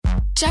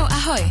Čau,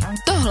 ahoj,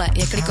 tohle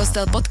je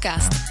Klikostel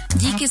podcast.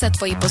 Díky za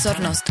tvoji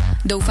pozornost.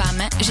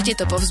 Doufáme, že tě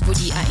to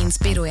povzbudí a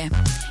inspiruje.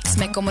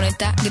 Jsme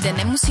komunita, kde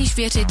nemusíš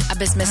věřit,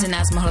 abys mezi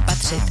nás mohl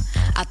patřit.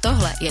 A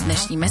tohle je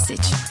dnešní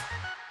message.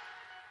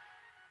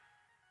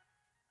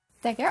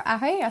 Tak jo,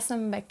 ahoj, já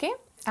jsem Becky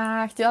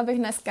a chtěla bych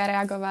dneska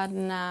reagovat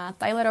na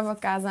Tylerovo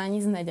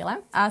kázání z neděle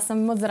a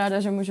jsem moc ráda,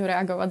 že můžu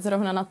reagovat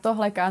zrovna na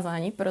tohle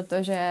kázání,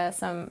 protože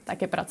jsem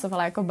taky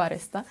pracovala jako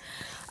barista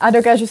a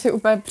dokážu si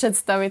úplně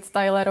představit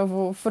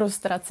Tylerovu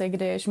frustraci,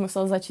 když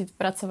musel začít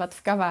pracovat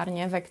v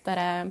kavárně, ve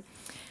které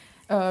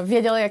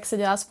věděl, jak se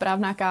dělá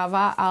správná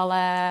káva,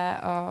 ale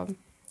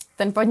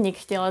ten podnik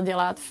chtěl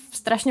dělat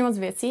strašně moc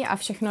věcí a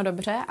všechno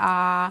dobře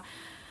a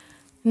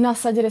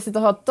nasadili si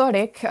toho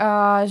tolik,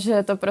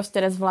 že to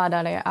prostě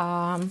nezvládali.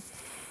 A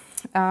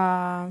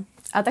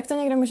tak to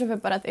někde může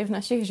vypadat i v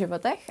našich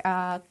životech.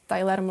 A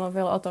Tyler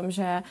mluvil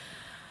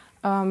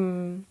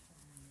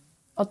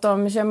o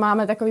tom, že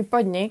máme takový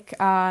podnik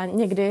a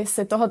někdy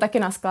si toho taky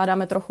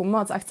naskládáme trochu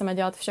moc a chceme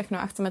dělat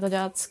všechno a chceme to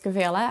dělat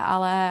skvěle,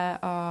 ale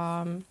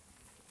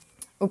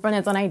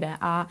úplně to nejde.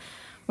 A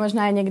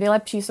možná je někdy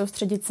lepší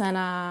soustředit se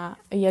na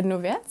jednu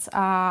věc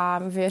a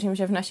věřím,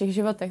 že v našich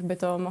životech by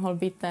to mohl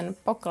být ten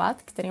poklad,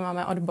 který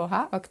máme od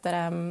Boha, o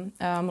kterém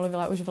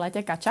mluvila už v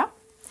létě Kača.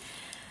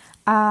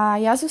 A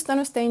já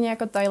zůstanu stejně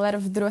jako Tyler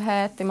v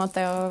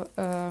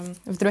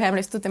druhém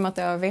listu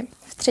Timoteovi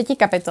v 3.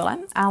 kapitole,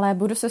 ale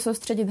budu se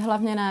soustředit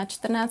hlavně na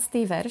 14.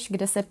 verš,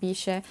 kde se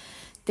píše: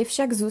 Ty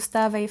však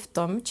zůstávej v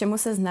tom, čemu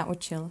ses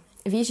naučil.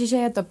 Víš, že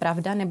je to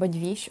pravda, neboť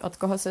víš, od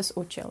koho ses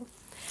učil.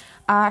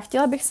 A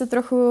chtěla bych se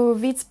trochu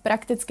víc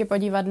prakticky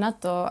podívat na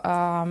to,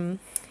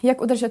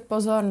 jak udržet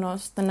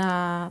pozornost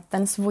na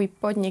ten svůj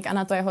podnik a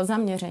na to jeho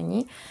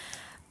zaměření.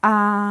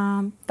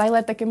 A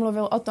Tyler taky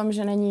mluvil o tom,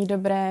 že není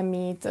dobré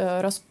mít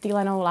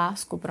rozptýlenou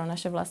lásku pro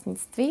naše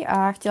vlastnictví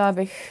a chtěla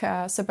bych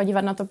se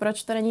podívat na to,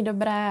 proč to není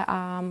dobré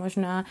a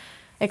možná,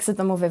 jak se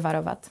tomu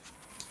vyvarovat.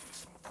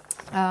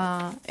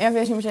 Já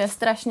věřím, že je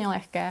strašně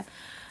lehké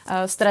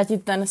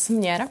ztratit ten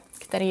směr,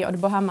 který od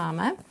Boha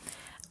máme.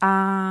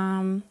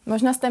 A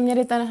možná jste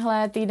měli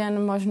tenhle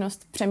týden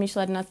možnost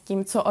přemýšlet nad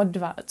tím,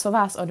 co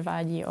vás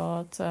odvádí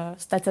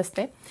z té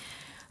cesty.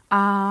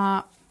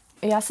 A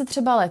já se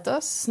třeba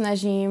letos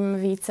snažím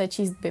více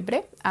číst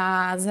Bibli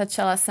a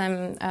začala jsem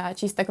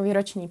číst takový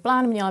roční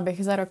plán. Měla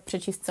bych za rok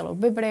přečíst celou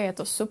Bibli, je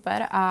to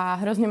super a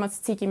hrozně moc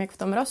cítím, jak v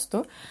tom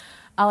rostu.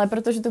 Ale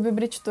protože tu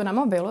Bibli čtu na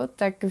mobilu,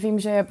 tak vím,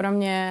 že je pro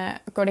mě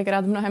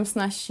kolikrát mnohem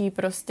snazší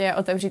prostě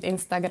otevřít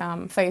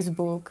Instagram,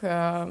 Facebook,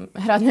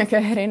 hrát nějaké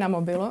hry na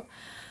mobilu.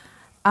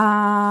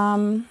 A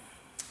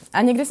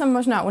někdy jsem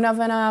možná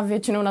unavená,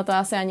 většinou na to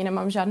asi ani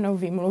nemám žádnou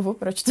výmluvu,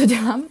 proč to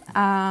dělám.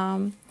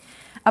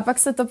 A pak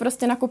se to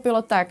prostě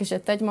nakupilo tak, že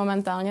teď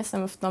momentálně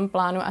jsem v tom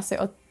plánu asi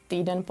o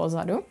týden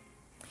pozadu.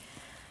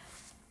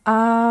 A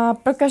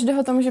pro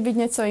každého to může být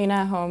něco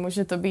jiného.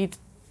 Může to být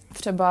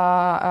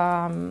třeba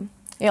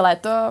je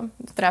léto,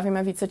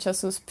 trávíme více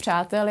času s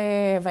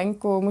přáteli,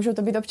 venku. Můžou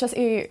to být občas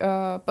i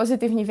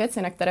pozitivní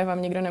věci, na které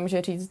vám nikdo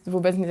nemůže říct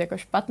vůbec nic jako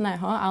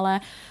špatného, ale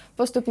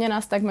postupně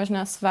nás tak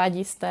možná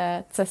svádí z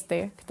té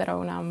cesty,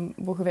 kterou nám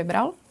Bůh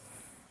vybral.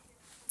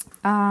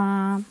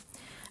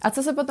 A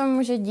co se potom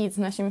může dít s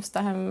naším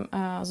vztahem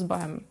s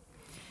Bohem?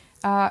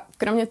 A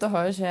kromě toho,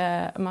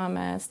 že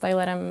máme s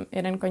Tylerem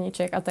jeden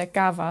koníček a to je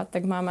káva,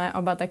 tak máme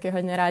oba taky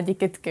hodně rádi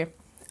kytky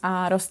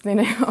a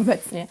rostliny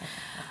obecně.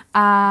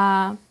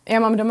 A já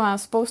mám doma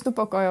spoustu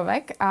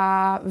pokojovek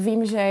a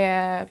vím, že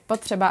je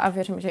potřeba a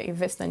věřím, že i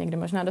vy jste někdy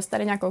možná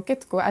dostali nějakou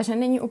kytku a že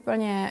není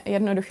úplně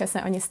jednoduché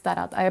se o ní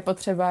starat a je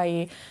potřeba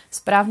ji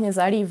správně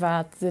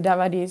zalívat,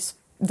 dávat jí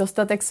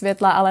dostatek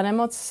světla, ale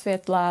nemoc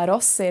světla,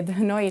 rosit,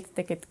 hnojit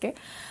ty kytky.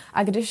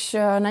 A když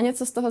na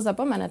něco z toho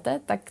zapomenete,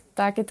 tak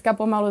ta kytka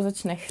pomalu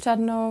začne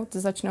chřadnout,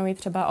 začnou jí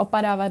třeba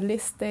opadávat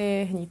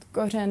listy, hnít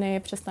kořeny,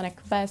 přestane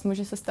kvést,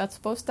 může se stát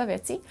spousta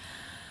věcí.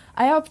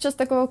 A já občas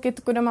takovou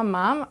kytku doma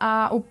mám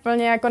a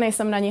úplně jako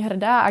nejsem na ní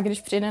hrdá a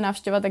když přijde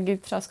návštěva, tak ji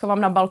třeba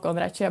schovám na balkon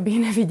radši, aby ji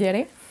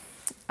neviděli.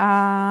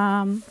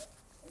 A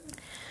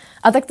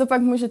tak to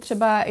pak může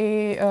třeba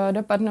i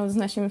dopadnout s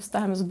naším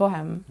vztahem s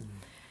Bohem.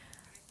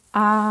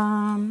 A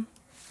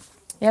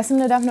já jsem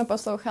nedávno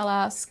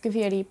poslouchala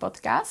skvělý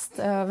podcast,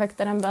 ve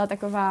kterém byla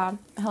taková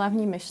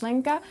hlavní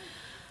myšlenka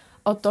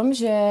o tom,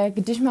 že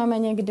když máme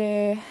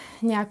někdy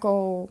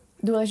nějakou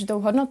důležitou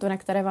hodnotu, na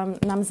které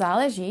nám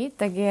záleží,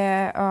 tak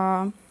je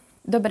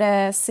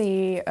dobré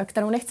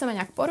kterou nechceme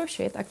nějak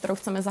porušit a kterou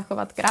chceme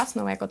zachovat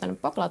krásnou, jako ten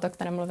poklad, o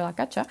kterém mluvila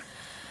Kača,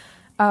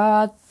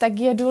 tak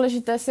je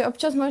důležité si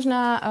občas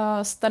možná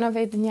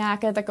stanovit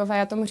nějaké takové,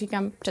 já tomu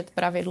říkám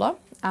předpravidlo.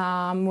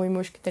 A můj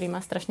muž, který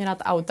má strašně rád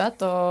auta,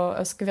 to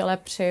skvěle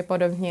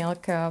připodobnil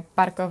k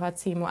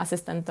parkovacímu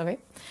asistentovi.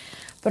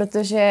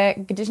 Protože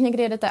když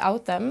někdy jedete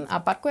autem a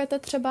parkujete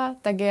třeba,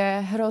 tak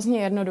je hrozně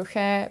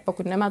jednoduché,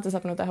 pokud nemáte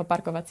zapnutého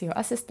parkovacího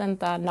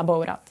asistenta,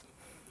 nabourat.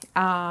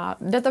 A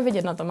jde to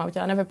vidět na tom autě,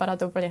 a nevypadá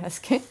to úplně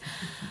hezky.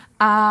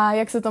 A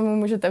jak se tomu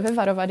můžete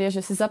vyvarovat, je,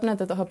 že si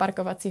zapnete toho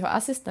parkovacího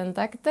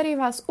asistenta, který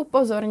vás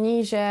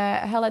upozorní, že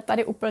hele,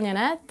 tady úplně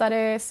ne,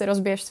 tady si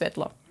rozbiješ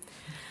světlo.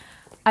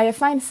 A je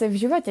fajn si v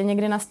životě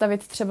někdy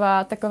nastavit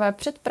třeba takové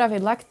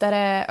předpravidla,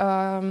 které,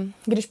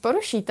 když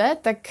porušíte,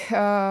 tak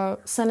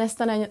se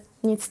nestane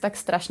nic tak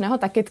strašného.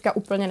 Ta kytka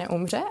úplně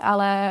neumře,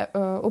 ale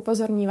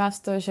upozorní vás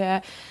to,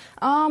 že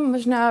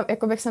možná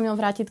jako bych se měl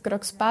vrátit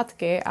krok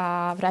zpátky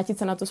a vrátit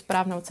se na tu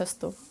správnou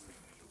cestu.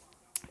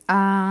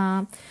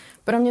 A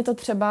pro mě to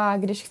třeba,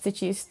 když chci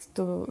číst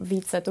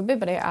více tu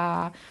Bibli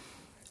a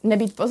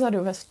nebýt pozadu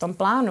v tom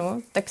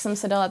plánu, tak jsem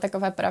se dala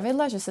takové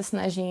pravidla, že se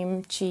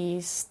snažím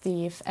číst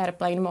v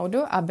airplane modu,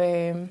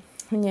 aby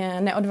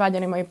mě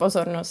neodváděly moji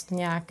pozornost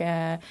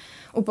nějaké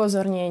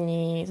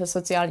upozornění ze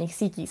sociálních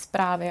sítí,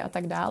 zprávy a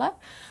tak dále.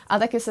 A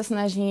taky se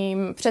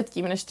snažím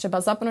předtím, než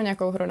třeba zapnu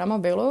nějakou hru na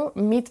mobilu,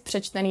 mít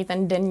přečtený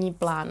ten denní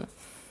plán.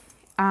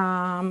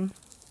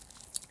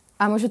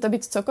 A může to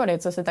být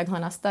cokoliv, co si takhle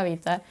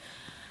nastavíte.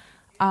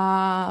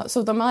 A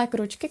jsou to malé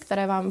kručky,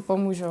 které vám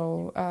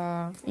pomůžou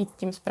jít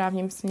tím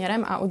správným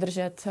směrem a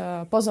udržet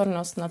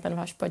pozornost na ten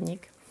váš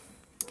podnik.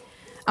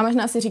 A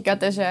možná si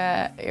říkáte,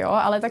 že jo,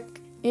 ale tak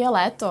je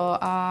léto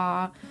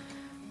a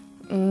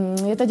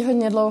je teď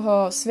hodně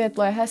dlouho,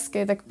 světlo je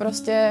hezky, tak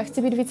prostě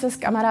chci být více s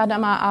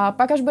kamarádama a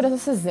pak, až bude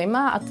zase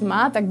zima a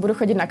tma, tak budu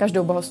chodit na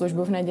každou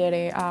bohoslužbu v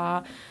neděli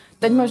a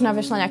teď možná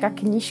vyšla nějaká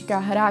knížka,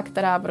 hra,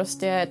 která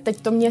prostě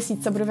teď to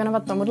měsíc se budu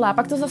věnovat tomuhle a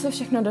pak to zase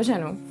všechno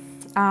doženu.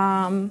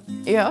 A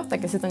jo,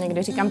 taky si to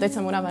někdy říkám, teď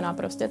jsem unavená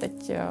prostě,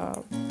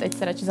 teď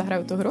se radši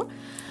zahraju tu hru.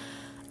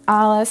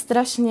 Ale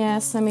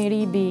strašně se mi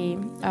líbí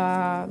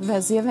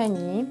ve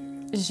Zjevení,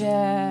 že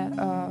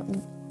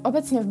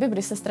obecně v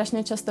Bibli se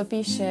strašně často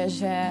píše,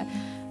 že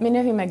my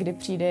nevíme, kdy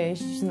přijde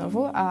Ježíš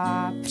znovu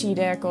a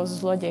přijde jako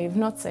zloděj v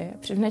noci,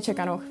 v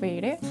nečekanou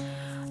chvíli.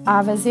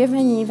 A ve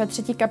Zjevení ve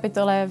 3.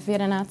 kapitole v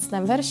 11.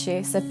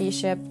 verši se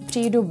píše: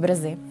 přijdu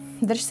brzy.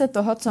 Drž se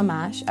toho, co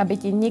máš, aby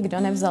ti nikdo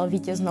nevzal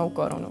vítěznou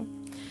korunu.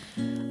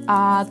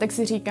 A tak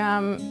si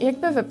říkám, jak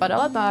by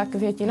vypadala ta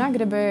květina,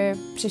 kdyby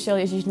přišel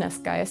Ježíš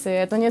dneska. Jestli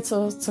je to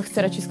něco, co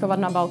chci radši schovat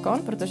na balkon,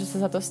 protože se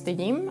za to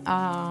stydím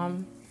a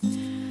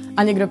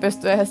někdo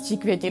pěstuje hezčí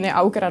květiny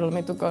a ukradl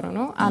mi tu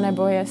korunu,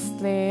 anebo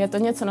jestli je to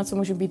něco, na co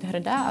můžu být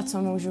hrdá a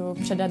co můžu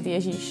předat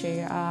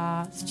Ježíši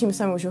a s čím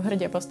se můžu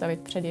hrdě postavit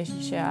před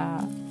Ježíše a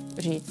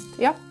říct,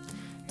 jo,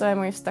 to je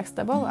můj vztah s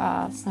tebou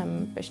a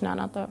jsem pyšná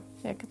na to,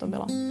 jak to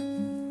bylo.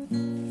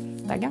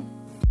 Tak jo.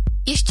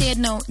 Ještě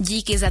jednou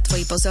díky za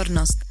tvoji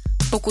pozornost.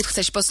 Pokud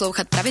chceš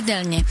poslouchat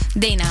pravidelně,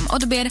 dej nám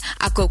odběr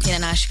a koukni na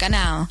náš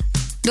kanál.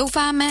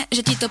 Doufáme,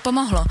 že ti to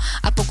pomohlo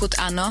a pokud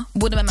ano,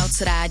 budeme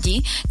moc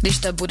rádi, když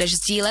to budeš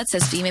sdílet se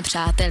svými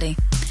přáteli.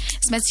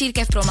 Jsme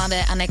církev pro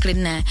mladé a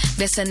neklidné,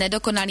 kde se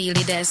nedokonalí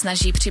lidé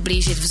snaží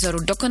přiblížit vzoru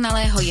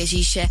dokonalého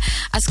Ježíše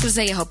a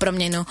skrze jeho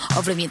proměnu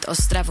ovlivnit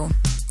Ostravu.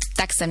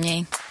 Tak se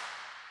měj.